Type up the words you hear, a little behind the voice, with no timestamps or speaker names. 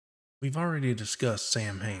We've already discussed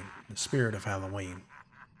Sam Hain, the spirit of Halloween.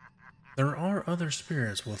 There are other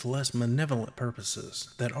spirits with less malevolent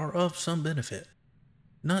purposes that are of some benefit,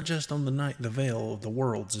 not just on the night the veil of the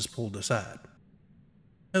worlds is pulled aside.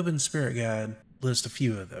 Tobin's spirit guide lists a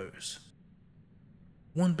few of those.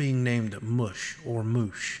 One being named Mush or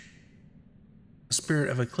Moosh, a spirit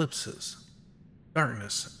of eclipses,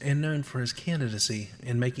 darkness, and known for his candidacy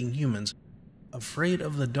in making humans afraid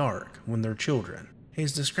of the dark when they're children. He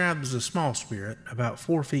is described as a small spirit, about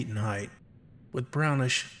 4 feet in height, with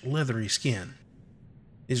brownish, leathery skin.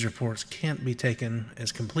 These reports can't be taken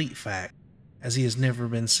as complete fact, as he has never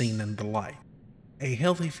been seen in the light. A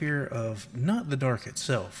healthy fear of not the dark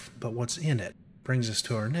itself, but what's in it, brings us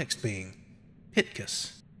to our next being,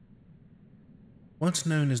 Pitkus. Once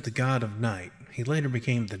known as the god of night, he later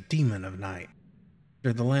became the demon of night,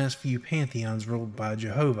 after the last few pantheons ruled by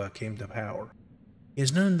Jehovah came to power. He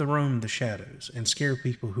is known to roam the shadows and scare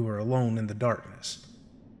people who are alone in the darkness.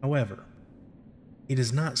 However, he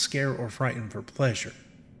does not scare or frighten for pleasure.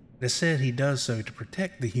 It is said he does so to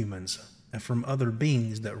protect the humans from other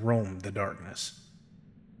beings that roam the darkness.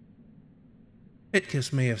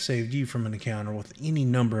 Pitkus may have saved you from an encounter with any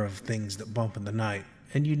number of things that bump in the night,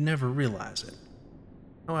 and you'd never realize it.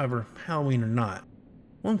 However, Halloween or not,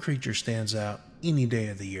 one creature stands out any day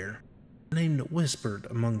of the year, named whispered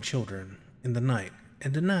among children in the night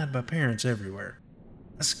and denied by parents everywhere.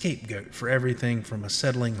 A scapegoat for everything from a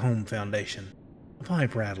settling home foundation, a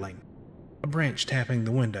pipe rattling, a branch tapping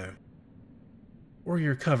the window, or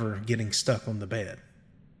your cover getting stuck on the bed.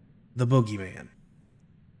 The Boogeyman.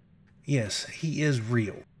 Yes, he is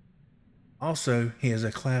real. Also, he is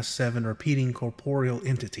a Class 7 repeating corporeal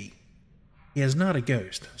entity. He is not a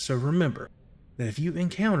ghost, so remember that if you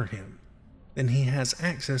encounter him, then he has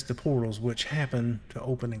access to portals which happen to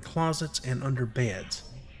open in closets and under beds.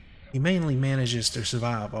 He mainly manages to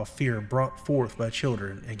survive off fear brought forth by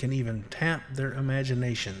children and can even tap their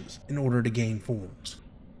imaginations in order to gain forms.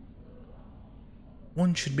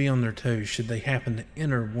 One should be on their toes should they happen to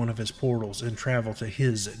enter one of his portals and travel to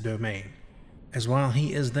his domain, as while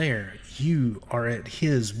he is there, you are at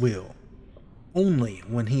his will. Only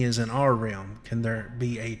when he is in our realm can there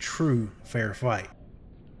be a true fair fight.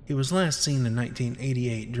 He was last seen in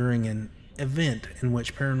 1988 during an event in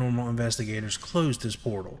which paranormal investigators closed his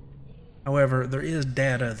portal. However, there is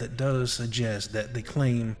data that does suggest that the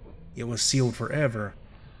claim it was sealed forever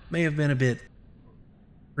may have been a bit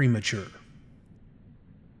premature.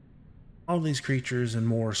 All these creatures and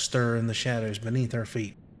more stir in the shadows beneath our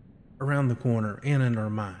feet, around the corner, and in our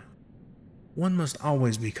mind. One must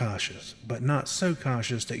always be cautious, but not so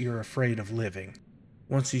cautious that you're afraid of living.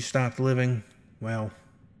 Once you stop living, well,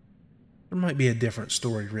 there might be a different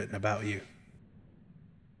story written about you.